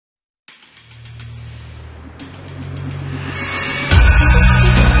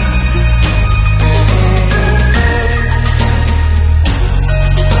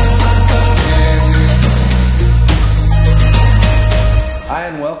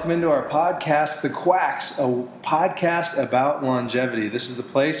welcome into our podcast, The Quacks, a podcast about longevity. This is the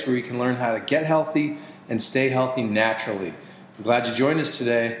place where you can learn how to get healthy and stay healthy naturally. I'm glad you joined us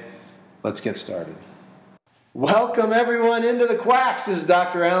today. Let's get started. Welcome everyone into The Quacks. This is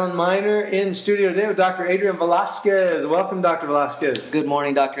Dr. Alan Miner in studio today with Dr. Adrian Velasquez. Welcome, Dr. Velasquez. Good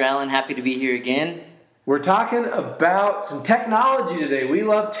morning, Dr. Alan. Happy to be here again. We're talking about some technology today. We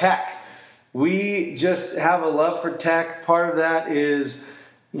love tech. We just have a love for tech. Part of that is,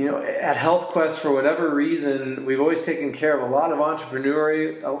 at Health Quest, for whatever reason, we've always taken care of a lot of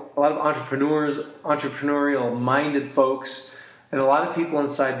entrepreneurial-minded folks and a lot of people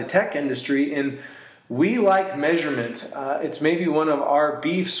inside the tech industry, and we like measurement. It's maybe one of our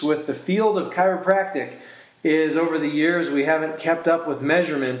beefs with the field of chiropractic is over the years we haven't kept up with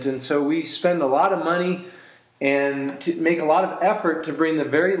measurement, and so we spend a lot of money and to make a lot of effort to bring the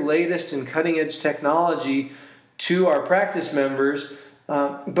very latest and cutting-edge technology to our practice members.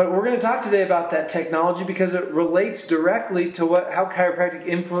 But we're going to talk today about that technology because it relates directly to how chiropractic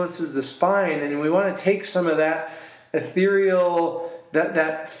influences the spine, and we want to take some of that ethereal,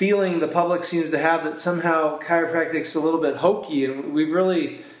 that feeling the public seems to have that somehow chiropractic's a little bit hokey, and we've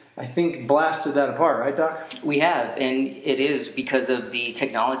really, I think, blasted that apart, right, Doc? We have, and it is because of the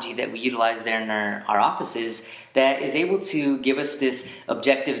technology that we utilize there in our offices that is able to give us this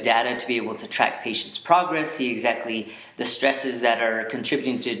objective data to be able to track patients' progress, see exactly the stresses that are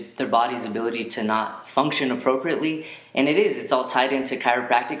contributing to their body's ability to not function appropriately. And it's all tied into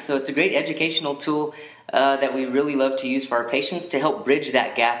chiropractic, so it's a great educational tool that we really love to use for our patients to help bridge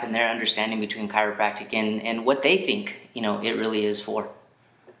that gap in their understanding between chiropractic and what they think, it really is for.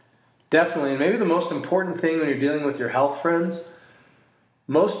 Definitely, and maybe the most important thing when you're dealing with your health friends,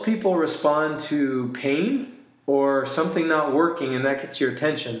 most people respond to pain or something not working, and that gets your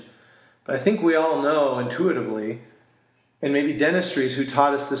attention. But I think we all know intuitively, and maybe dentistry is who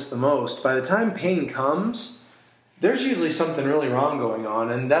taught us this the most, by the time pain comes, there's usually something really wrong going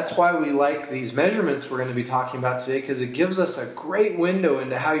on, and that's why we like these measurements we're going to be talking about today, because it gives us a great window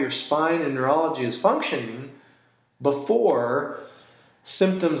into how your spine and neurology is functioning before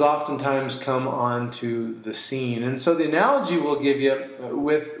symptoms oftentimes come onto the scene. And so the analogy we'll give you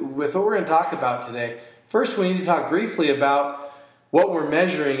with what we're going to talk about today, first we need to talk briefly about what we're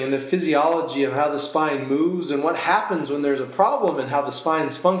measuring and the physiology of how the spine moves and what happens when there's a problem and how the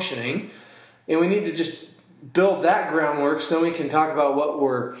spine's functioning. And we need to just build that groundwork so then we can talk about what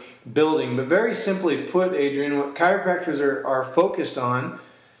we're building. But very simply put, Adrian, what chiropractors are focused on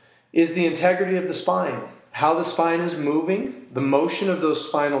is the integrity of the spine. How the spine is moving, the motion of those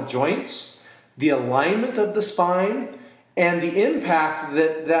spinal joints, the alignment of the spine, and the impact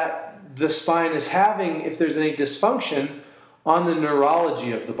that the spine is having if there's any dysfunction on the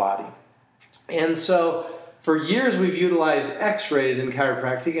neurology of the body. And so for years we've utilized x-rays in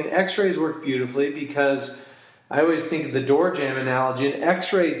chiropractic, and x-rays work beautifully because I always think of the door jamb analogy. An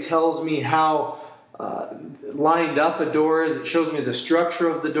x-ray tells me how lined up a door is. It shows me the structure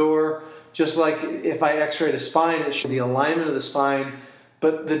of the door. Just like if I x-rayed a spine, it shows the alignment of the spine.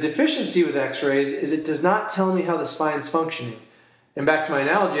 But the deficiency with x-rays is it does not tell me how the spine's functioning. And back to my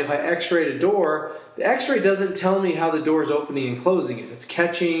analogy, if I x-rayed a door, the x-ray doesn't tell me how the door is opening and closing. If it's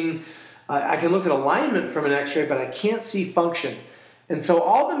catching, I can look at alignment from an x-ray, but I can't see function. And so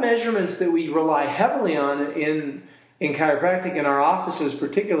all the measurements that we rely heavily on in chiropractic in our offices,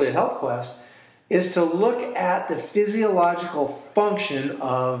 particularly at Health Quest, is to look at the physiological function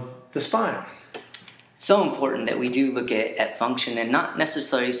of the spine. So important that we do look at function and not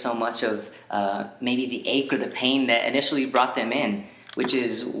necessarily so much of maybe the ache or the pain that initially brought them in, which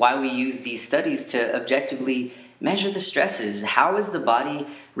is why we use these studies to objectively measure the stresses. How is the body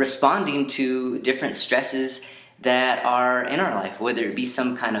responding to different stresses that are in our life, whether it be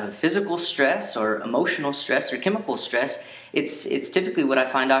some kind of physical stress or emotional stress or chemical stress? It's typically what I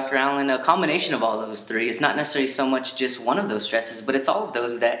find, Dr. Allen, a combination of all those three. It's not necessarily so much just one of those stresses, but it's all of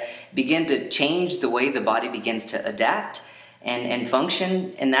those that begin to change the way the body begins to adapt and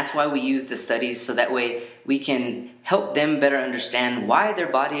function. And that's why we use the studies, so that way we can help them better understand why their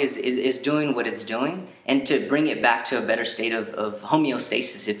body is doing what it's doing and to bring it back to a better state of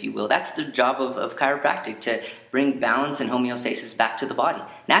homeostasis, if you will. That's the job of chiropractic, to bring balance and homeostasis back to the body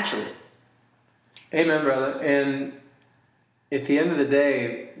naturally. Amen, brother. And at the end of the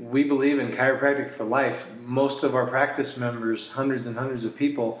day, we believe in chiropractic for life. Most of our practice members, hundreds and hundreds of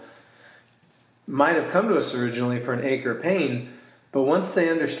people, might have come to us originally for an ache or pain, but once they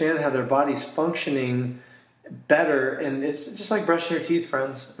understand how their body's functioning better, and it's just like brushing your teeth,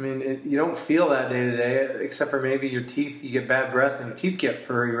 friends. I mean, you don't feel that day to day, except for maybe your teeth, you get bad breath and your teeth get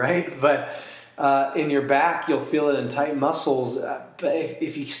furry, right? But In your back, you'll feel it in tight muscles. But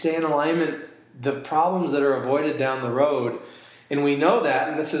if you stay in alignment, the problems that are avoided down the road, and we know that,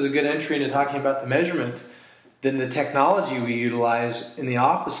 and this is a good entry into talking about the measurement, then the technology we utilize in the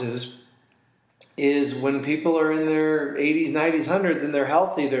offices is when people are in their 80s, 90s, 100s, and they're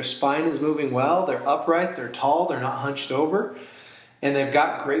healthy, their spine is moving well, they're upright, they're tall, they're not hunched over, and they've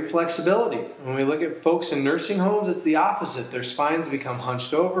got great flexibility. When we look at folks in nursing homes, it's the opposite. Their spines become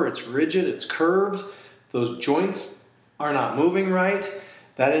hunched over, it's rigid, it's curved, those joints are not moving right.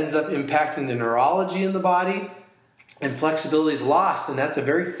 That ends up impacting the neurology in the body, and flexibility is lost, and that's a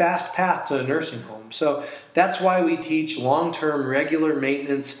very fast path to a nursing home. So that's why we teach long-term, regular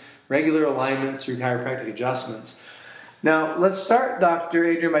maintenance, regular alignment through chiropractic adjustments. Now, let's start, Dr.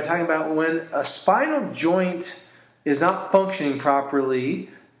 Adrian, by talking about when a spinal joint is not functioning properly,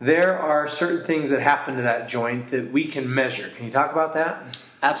 there are certain things that happen to that joint that we can measure. Can you talk about that?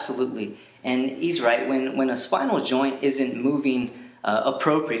 Absolutely. And he's right. When a spinal joint isn't moving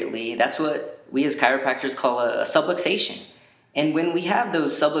appropriately, that's what we as chiropractors call a subluxation. And when we have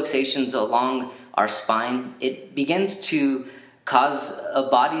those subluxations along our spine, it begins to cause a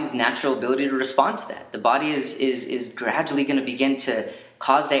body's natural ability to respond to that. The body is gradually going to begin to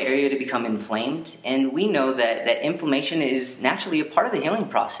cause that area to become inflamed. And we know that inflammation is naturally a part of the healing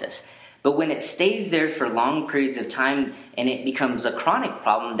process. But when it stays there for long periods of time and it becomes a chronic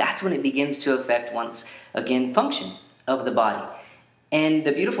problem, that's when it begins to affect, once again, function of the body. And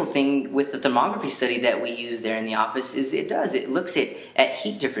the beautiful thing with the thermography study that we use there in the office is it looks at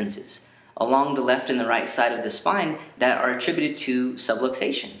heat differences along the left and the right side of the spine that are attributed to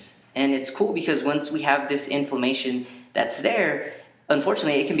subluxations. And it's cool because once we have this inflammation that's there,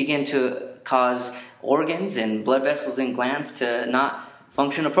 unfortunately it can begin to cause organs and blood vessels and glands to not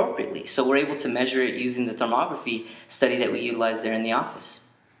function appropriately. So we're able to measure it using the thermography study that we utilize there in the office.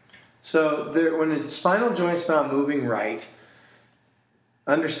 So when a spinal joint's not moving right,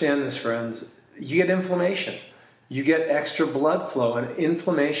 understand this, friends, you get inflammation. You get extra blood flow, and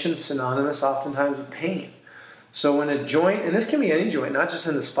inflammation is synonymous oftentimes with pain. So when a joint, and this can be any joint, not just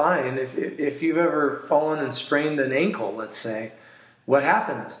in the spine, if you've ever fallen and sprained an ankle, let's say, what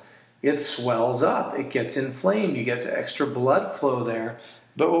happens? It swells up, it gets inflamed, you get extra blood flow there.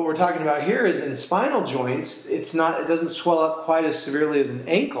 But what we're talking about here is in spinal joints, it doesn't swell up quite as severely as an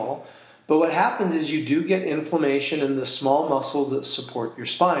ankle, but what happens is you do get inflammation in the small muscles that support your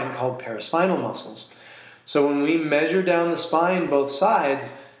spine, called paraspinal muscles. So when we measure down the spine, both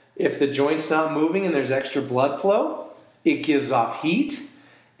sides, if the joint's not moving and there's extra blood flow, it gives off heat,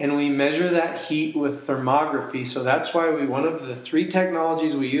 and we measure that heat with thermography. So that's why one of the 3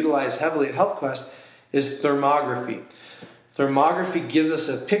 technologies we utilize heavily at HealthQuest is thermography. Thermography gives us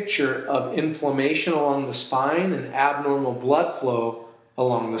a picture of inflammation along the spine and abnormal blood flow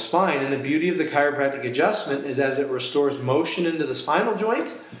along the spine. And the beauty of the chiropractic adjustment is as it restores motion into the spinal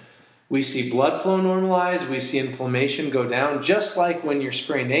joint, we see blood flow normalize, we see inflammation go down, just like when your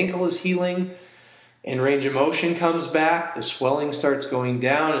sprained ankle is healing and range of motion comes back, the swelling starts going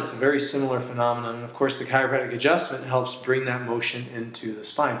down. It's a very similar phenomenon. And of course, the chiropractic adjustment helps bring that motion into the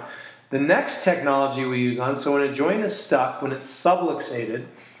spine. The next technology we use so when a joint is stuck, when it's subluxated,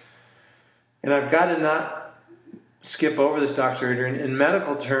 and I've got to not skip over this, Dr. Adrian, in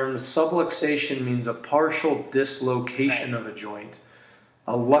medical terms, subluxation means a partial dislocation of a joint.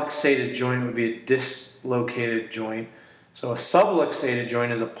 A luxated joint would be a dislocated joint. So a subluxated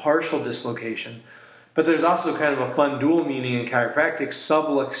joint is a partial dislocation. But there's also kind of a fun dual meaning in chiropractic.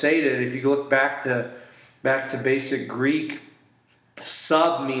 Subluxated, if you look back to basic Greek,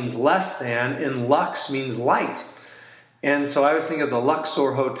 sub means less than, and lux means light. And so I was thinking of the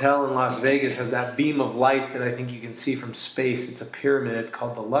Luxor Hotel in Las Vegas has that beam of light that I think you can see from space. It's a pyramid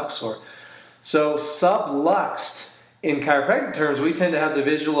called the Luxor. So subluxed, in chiropractic terms, we tend to have the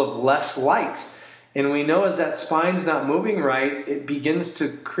visual of less light. And we know as that spine's not moving right, it begins to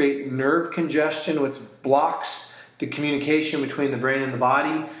create nerve congestion, which blocks the communication between the brain and the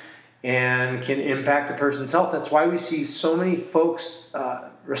body and can impact a person's health. That's why we see so many folks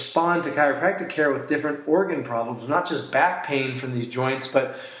respond to chiropractic care with different organ problems, not just back pain from these joints,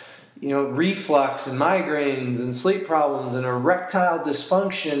 but reflux and migraines and sleep problems and erectile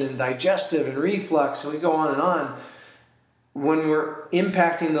dysfunction and digestive and reflux, and we go on and on. When we're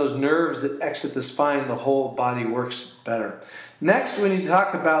impacting those nerves that exit the spine, the whole body works better. Next, we need to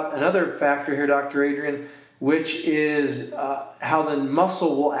talk about another factor here, Dr. Adrian, which is how the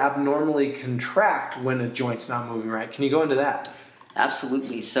muscle will abnormally contract when a joint's not moving right. Can you go into that?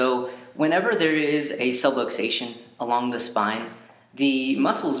 Absolutely. So whenever there is a subluxation along the spine, the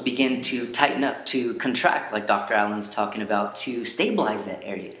muscles begin to tighten up, to contract, like Dr. Allen's talking about, to stabilize that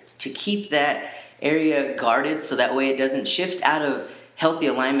area, to keep that area guarded so that way it doesn't shift out of healthy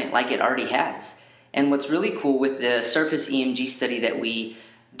alignment like it already has. And what's really cool with the surface EMG study that we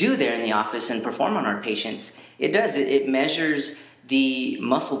do there in the office and perform on our patients, it measures the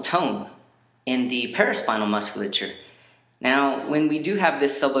muscle tone in the paraspinal musculature. Now, when we do have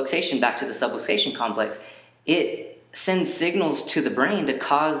this subluxation, back to the subluxation complex, it sends signals to the brain to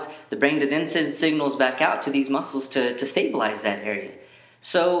cause the brain to then send signals back out to these muscles to stabilize that area.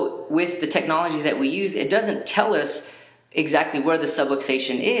 So with the technology that we use, it doesn't tell us exactly where the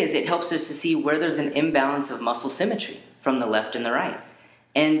subluxation is. It helps us to see where there's an imbalance of muscle symmetry from the left and the right.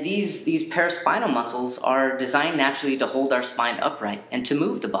 And these paraspinal muscles are designed naturally to hold our spine upright and to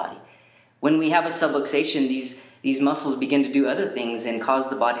move the body. When we have a subluxation, these muscles begin to do other things and cause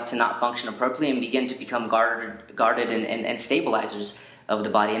the body to not function appropriately and begin to become guarded and stabilizers of the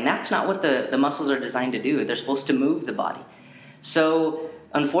body. And that's not what the muscles are designed to do. They're supposed to move the body. So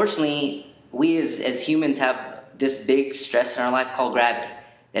unfortunately, we as humans have this big stress in our life called gravity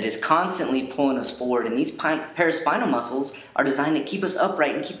that is constantly pulling us forward. And these paraspinal muscles are designed to keep us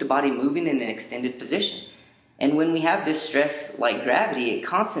upright and keep the body moving in an extended position. And when we have this stress like gravity, it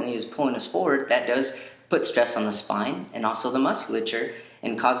constantly is pulling us forward. That does put stress on the spine and also the musculature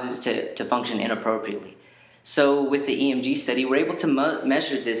and causes it to function inappropriately. So with the EMG study, we're able to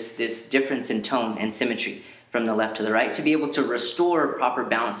measure this difference in tone and symmetry from the left to the right to be able to restore proper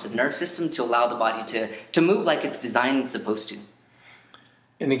balance to the nerve system to allow the body to move like it's designed and supposed to.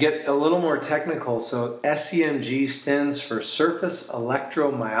 And to get a little more technical, so sEMG stands for surface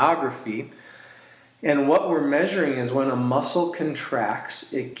electromyography. And what we're measuring is when a muscle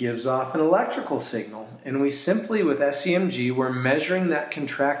contracts, it gives off an electrical signal. And we simply, with sEMG, we're measuring that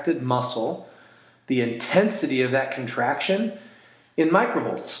contracted muscle, the intensity of that contraction in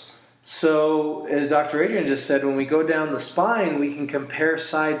microvolts. So, as Dr. Adrian just said, when we go down the spine, we can compare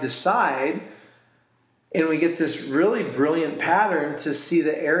side to side, and we get this really brilliant pattern to see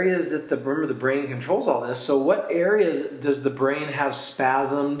the areas that the brain controls all this. So what areas does the brain have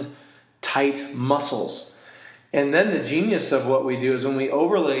spasmed, tight muscles? And then the genius of what we do is when we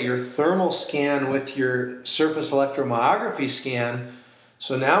overlay your thermal scan with your surface electromyography scan,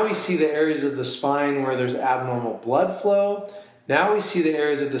 so now we see the areas of the spine where there's abnormal blood flow. Now we see the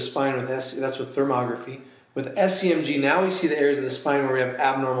areas of the spine that's with thermography. With sEMG, now we see the areas of the spine where we have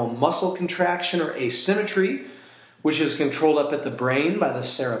abnormal muscle contraction or asymmetry, which is controlled up at the brain by the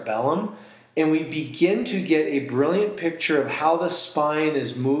cerebellum. And we begin to get a brilliant picture of how the spine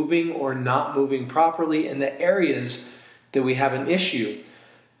is moving or not moving properly in the areas that we have an issue.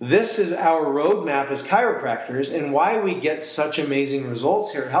 This is our roadmap as chiropractors, and why we get such amazing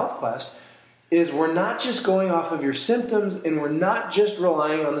results here at HealthQuest is we're not just going off of your symptoms, and we're not just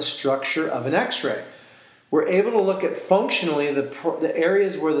relying on the structure of an x-ray. We're able to look at functionally the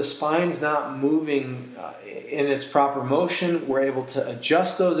areas where the spine's not moving in its proper motion. We're able to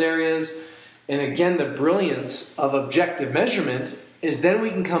adjust those areas. And again, the brilliance of objective measurement is then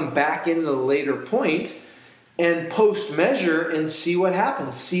we can come back into the later point and post-measure and see what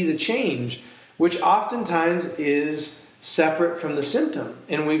happens, see the change, which oftentimes is separate from the symptom.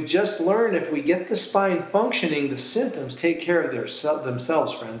 And we've just learned if we get the spine functioning, the symptoms take care of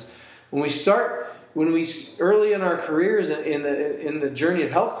themselves, friends. When we early in our careers in the journey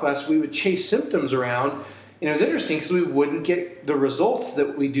of HealthQuest, we would chase symptoms around, and it was interesting because we wouldn't get the results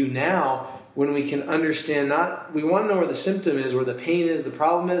that we do now when we can understand we want to know where the symptom is, where the pain is, the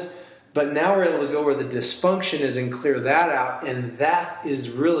problem is, but now we're able to go where the dysfunction is and clear that out, and that is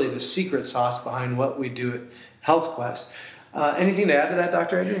really the secret sauce behind what we do at HealthQuest. Anything to add to that,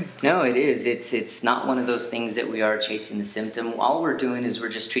 Dr. Adrian? No, it is. It's not one of those things that we are chasing the symptom. All we're doing is we're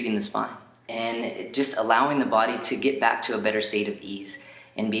just treating the spine and just allowing the body to get back to a better state of ease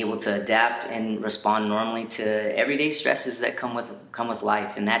and be able to adapt and respond normally to everyday stresses that come with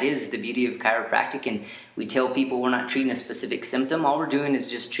life. And that is the beauty of chiropractic. And we tell people we're not treating a specific symptom. All we're doing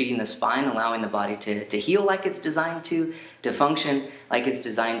is just treating the spine, allowing the body to heal like it's designed to function like it's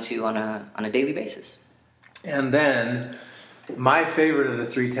designed to on a daily basis. And then my favorite of the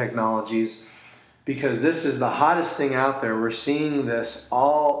three technologies, because this is the hottest thing out there, we're seeing this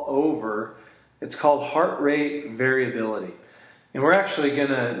all over, it's called heart rate variability. And we're actually going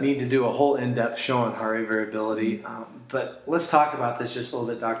to need to do a whole in-depth show on heart rate variability. But let's talk about this just a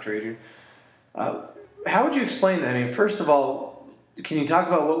little bit, Dr. Adrian. How would you explain that? I mean, first of all, can you talk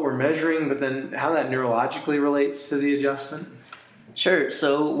about what we're measuring, but then how that neurologically relates to the adjustment? Sure.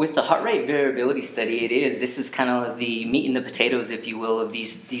 So with the heart rate variability study, this is kind of the meat and the potatoes, if you will, of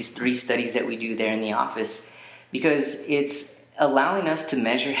these three studies that we do there in the office, because it's allowing us to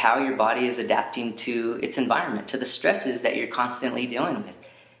measure how your body is adapting to its environment, to the stresses that you're constantly dealing with.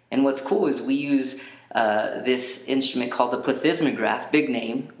 And what's cool is we use this instrument called the plethysmograph, big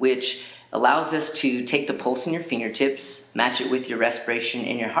name, which allows us to take the pulse in your fingertips, match it with your respiration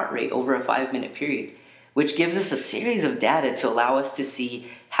and your heart rate over a 5-minute period, which gives us a series of data to allow us to see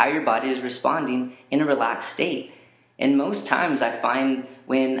how your body is responding in a relaxed state. And most times I find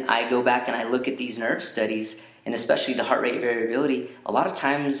when I go back and I look at these nerve studies, and especially the heart rate variability, a lot of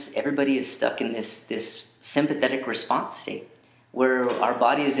times everybody is stuck in this sympathetic response state, where our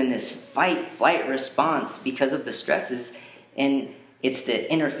body is in this fight-flight response because of the stresses, and it's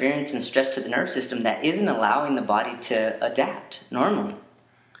the interference and stress to the nerve system that isn't allowing the body to adapt normally.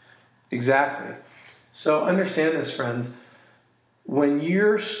 Exactly. So understand this, friends. When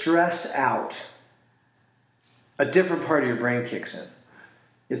you're stressed out, a different part of your brain kicks in.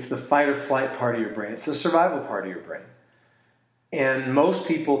 It's the fight or flight part of your brain. It's the survival part of your brain. And most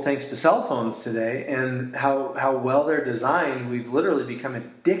people, thanks to cell phones today and how well they're designed, we've literally become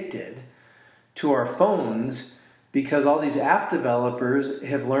addicted to our phones because all these app developers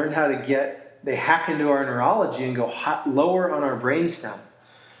have learned how to they hack into our neurology and go lower on our brainstem.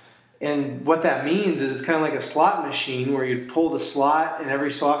 And what that means is it's kind of like a slot machine where you pull the slot and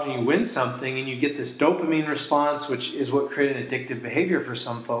every so often you win something and you get this dopamine response, which is what created addictive behavior for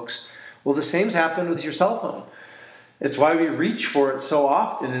some folks. Well, the same's happened with your cell phone. It's why we reach for it so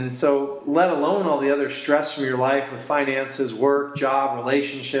often. And so let alone all the other stress from your life with finances, work, job,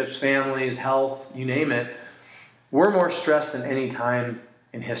 relationships, families, health, you name it, we're more stressed than any time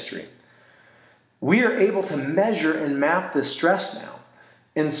in history. We are able to measure and map this stress now.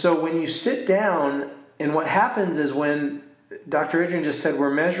 And so when you sit down, and what happens is when Dr. Adrian just said, we're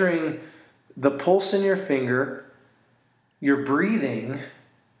measuring the pulse in your finger, your breathing,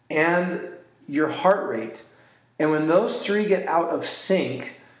 and your heart rate. And when those three get out of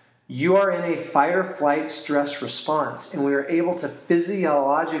sync, you are in a fight or flight stress response. And we are able to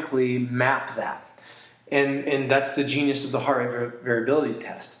physiologically map that. And that's the genius of the heart rate variability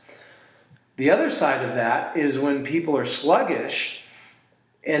test. The other side of that is when people are sluggish,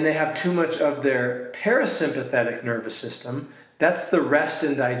 and they have too much of their parasympathetic nervous system, that's the rest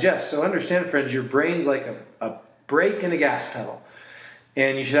and digest. So understand, friends, your brain's like a brake and a gas pedal.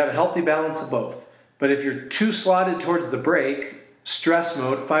 And you should have a healthy balance of both. But if you're too slotted towards the brake, stress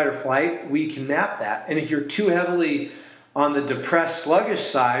mode, fight or flight, we can nap that. And if you're too heavily on the depressed, sluggish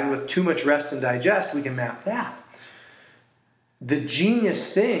side with too much rest and digest, we can map that. The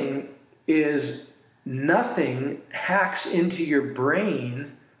genius thing is nothing hacks into your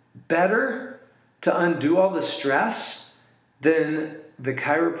brain better to undo all the stress than the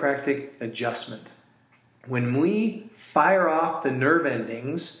chiropractic adjustment. When we fire off the nerve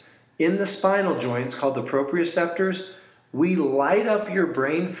endings in the spinal joints called the proprioceptors, we light up your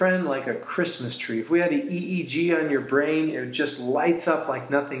brain, friend, like a Christmas tree. If we had an EEG on your brain, it just lights up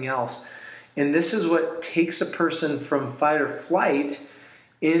like nothing else. And this is what takes a person from fight or flight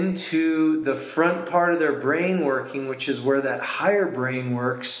into the front part of their brain working, which is where that higher brain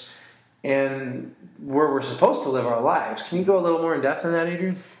works and where we're supposed to live our lives. Can you go a little more in depth on that,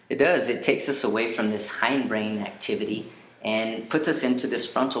 Adrian? It does. It takes us away from this hindbrain activity and puts us into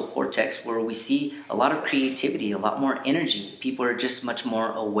this frontal cortex where we see a lot of creativity, a lot more energy. People are just much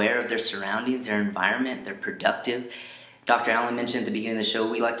more aware of their surroundings, their environment, they're productive. Dr. Allen mentioned at the beginning of the show,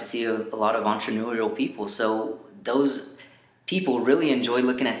 we like to see a lot of entrepreneurial people. So those people really enjoy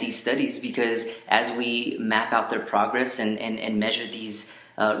looking at these studies because as we map out their progress and measure these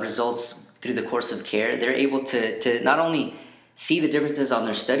results through the course of care, they're able to not only see the differences on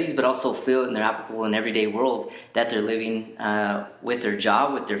their studies, but also feel in their applicable and everyday world that they're living with their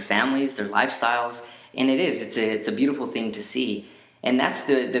job, with their families, their lifestyles. And it's a beautiful thing to see. And that's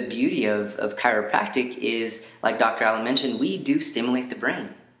the beauty of chiropractic is, like Dr. Allen mentioned, we do stimulate the brain.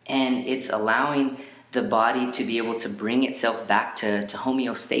 And it's allowing the body to be able to bring itself back to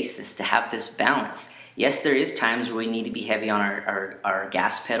homeostasis, to have this balance. Yes, there is times where we need to be heavy on our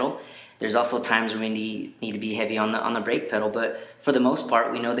gas pedal. There's also times where we need to be heavy on the brake pedal. But for the most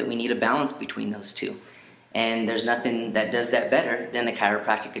part, we know that we need a balance between those two. And there's nothing that does that better than the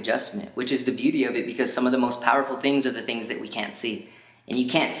chiropractic adjustment, which is the beauty of it, because some of the most powerful things are the things that we can't see. And you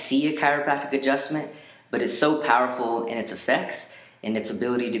can't see a chiropractic adjustment, but it's so powerful in its effects and its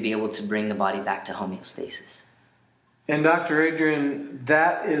ability to be able to bring the body back to homeostasis. And Dr. Adrian,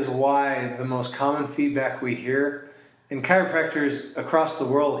 that is why the most common feedback we hear, and chiropractors across the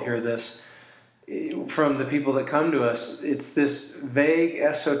world hear this from the people that come to us, it's this vague,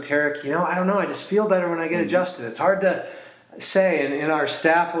 esoteric, I don't know, I just feel better when I get adjusted. It's hard to say, and our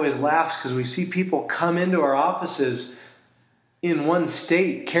staff always laughs because we see people come into our offices in one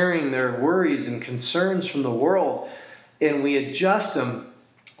state, carrying their worries and concerns from the world, and we adjust them.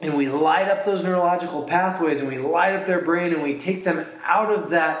 and we light up those neurological pathways, and we light up their brain, and we take them out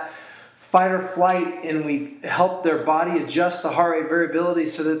of that fight or flight, and we help their body adjust the heart rate variability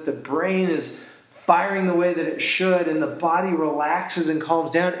so that the brain is firing the way that it should, and the body relaxes and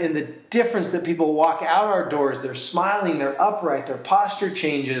calms down. And the difference that people walk out our doors, they're smiling, they're upright, their posture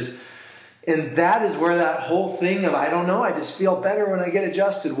changes. And that is where that whole thing of, I don't know, I just feel better when I get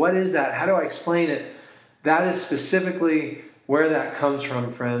adjusted. What is that? How do I explain it? That is specifically where that comes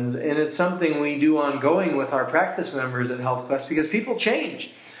from, friends. And it's something we do ongoing with our practice members at Health Quest, because people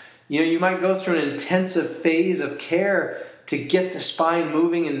change. You might go through an intensive phase of care to get the spine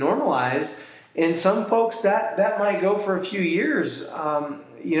moving and normalized. And some folks, that might go for a few years,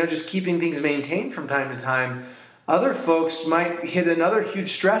 just keeping things maintained from time to time. Other folks might hit another huge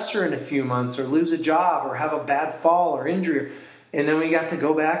stressor in a few months, or lose a job, or have a bad fall or injury. And then we got to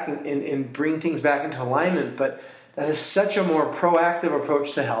go back and bring things back into alignment. But that is such a more proactive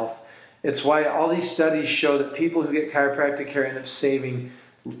approach to health. It's why all these studies show that people who get chiropractic care end up saving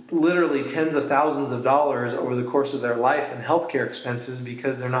literally tens of thousands of dollars over the course of their life in healthcare expenses,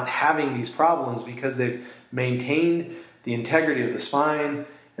 because they're not having these problems, because they've maintained the integrity of the spine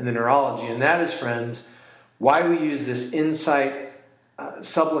and the neurology. And that is, friends, why we use this Insight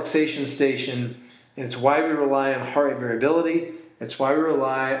subluxation station, and it's why we rely on heart rate variability, it's why we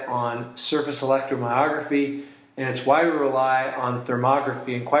rely on surface electromyography, and it's why we rely on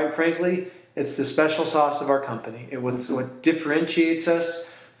thermography. And quite frankly, it's the special sauce of our company. It's what differentiates us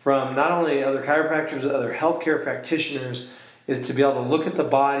from not only other chiropractors, but other healthcare practitioners, is to be able to look at the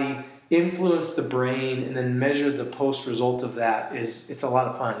body, influence the brain, and then measure the post result of that. It's a lot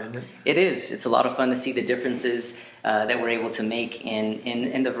of fun, isn't it? It is. It's a lot of fun to see the differences that we're able to make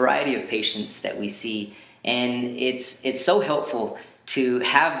in the variety of patients that we see. And it's so helpful to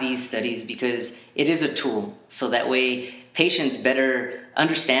have these studies, because it is a tool, so that way patients better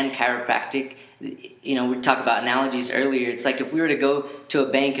understand chiropractic. We talked about analogies earlier. It's like if we were to go to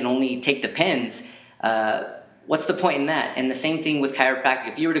a bank and only take the pens, what's the point in that? And the same thing with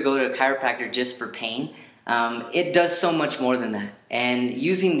chiropractic. If you were to go to a chiropractor just for pain, it does so much more than that. And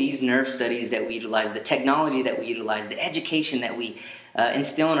using these nerve studies that we utilize, the technology that we utilize, the education that we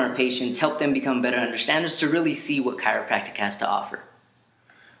instill in our patients, help them become better understanders to really see what chiropractic has to offer.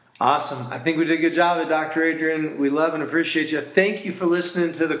 Awesome. I think we did a good job of it, Dr. Adrian. We love and appreciate you. Thank you for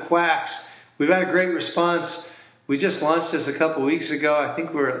listening to the Quacks. We've had a great response. We just launched this a couple weeks ago. I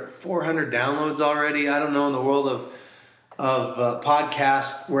think we're at 400 downloads already. I don't know in the world of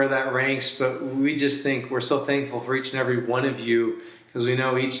podcasts where that ranks, but we just think we're so thankful for each and every one of you, because we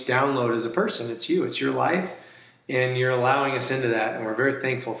know each download is a person. It's you. It's your life, and you're allowing us into that, and we're very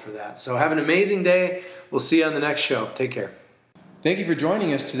thankful for that. So have an amazing day. We'll see you on the next show. Take care. Thank you for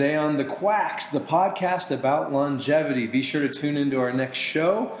joining us today on The Quacks, the podcast about longevity. Be sure to tune into our next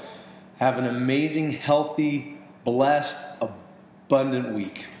show. Have an amazing, healthy, blessed, abundant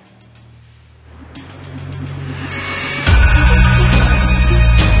week.